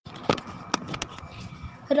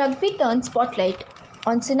Rugby turned spotlight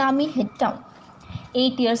on tsunami hit town.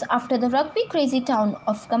 8 years after the rugby crazy town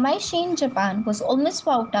of Kamaishi in Japan was almost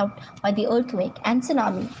wiped out by the earthquake and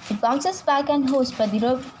tsunami, it bounces back and hosts by the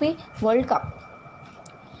Rugby World Cup.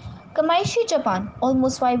 Kamaishi, Japan,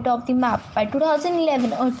 almost wiped off the map by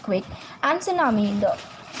 2011 earthquake and tsunami.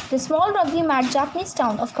 The small rugby-mad Japanese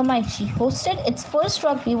town of Kamaishi hosted its first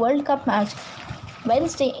Rugby World Cup match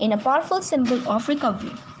Wednesday in a powerful symbol of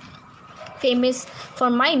recovery. Famous for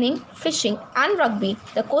mining, fishing, and rugby,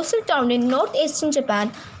 the coastal town in northeastern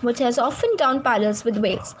Japan, which has often down parallels with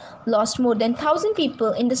Wales, lost more than 1,000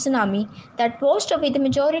 people in the tsunami that washed away the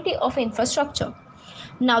majority of infrastructure.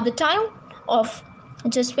 Now the town of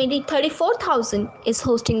just 34,000 is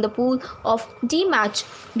hosting the Pool of D match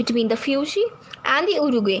between the Fiji and the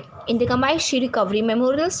Uruguay in the Kamaishi Recovery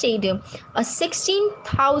Memorial Stadium, a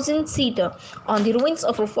 16,000-seater on the ruins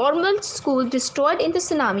of a former school destroyed in the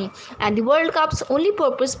tsunami and the World Cup's only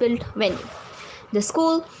purpose-built venue. The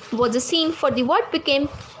school was the scene for what became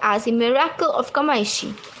as a miracle of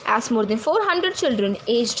Kamaishi, as more than 400 children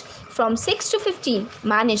aged from 6 to 15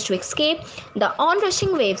 managed to escape the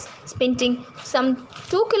onrushing waves, sprinting some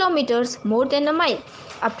 2 kilometers, more than a mile,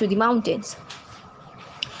 up to the mountains.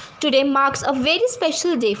 Today marks a very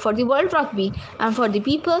special day for the World Rugby and for the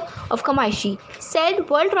people of Kamaishi, said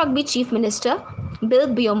World Rugby Chief Minister Bill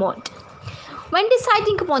Beaumont. When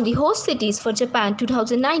deciding upon the host cities for Japan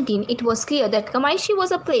 2019, it was clear that Kamaishi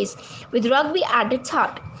was a place with rugby at its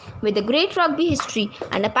heart, with a great rugby history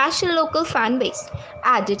and a passionate local fan base,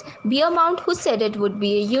 added Beaumont, who said it would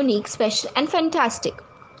be a unique, special and fantastic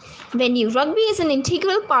venue. Rugby is an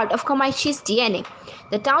integral part of Kamaishi's DNA.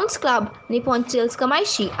 The town's club, Nippon Steel's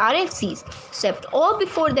Kamaishi RFCs, stepped all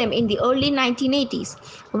before them in the early 1980s,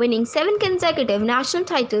 winning 7 consecutive national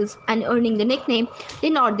titles and earning the nickname the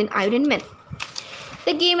Northern Iron Men.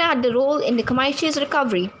 The game had a role in the Kamaishi's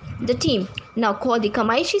recovery. The team, now called the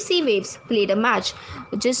Kamaishi Sea Waves, played a match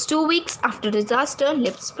just 2 weeks after disaster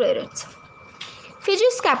lifted spirits.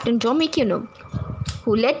 Fiji's captain Tommy Kino,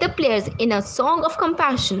 who led the players in a song of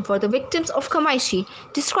compassion for the victims of Kamaishi,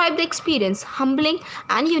 described the experience humbling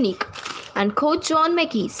and unique. And coach John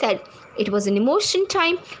Mackey said it was an emotional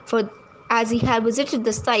time as he had visited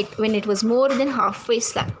the site when it was more than half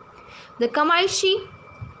wasteland. The Kamaishi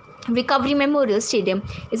Recovery Memorial Stadium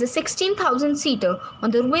is a 16,000-seater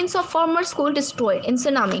on the ruins of former school destroyed in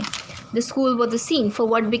tsunami. The school was the scene for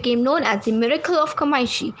what became known as the Miracle of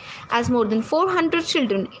Kamaishi, as more than 400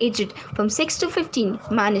 children aged from 6 to 15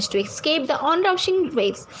 managed to escape the onrushing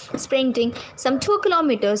waves, sprinting some 2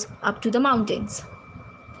 kilometers up to the mountains.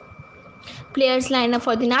 Players lined up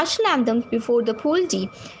for the national anthems before the Pool D,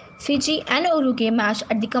 Fiji and Uruguay match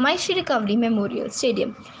at the Kamaishi Recovery Memorial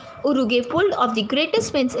Stadium. Uruguay pulled off the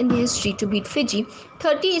greatest wins in history to beat Fiji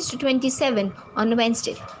 30-27 on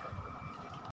Wednesday.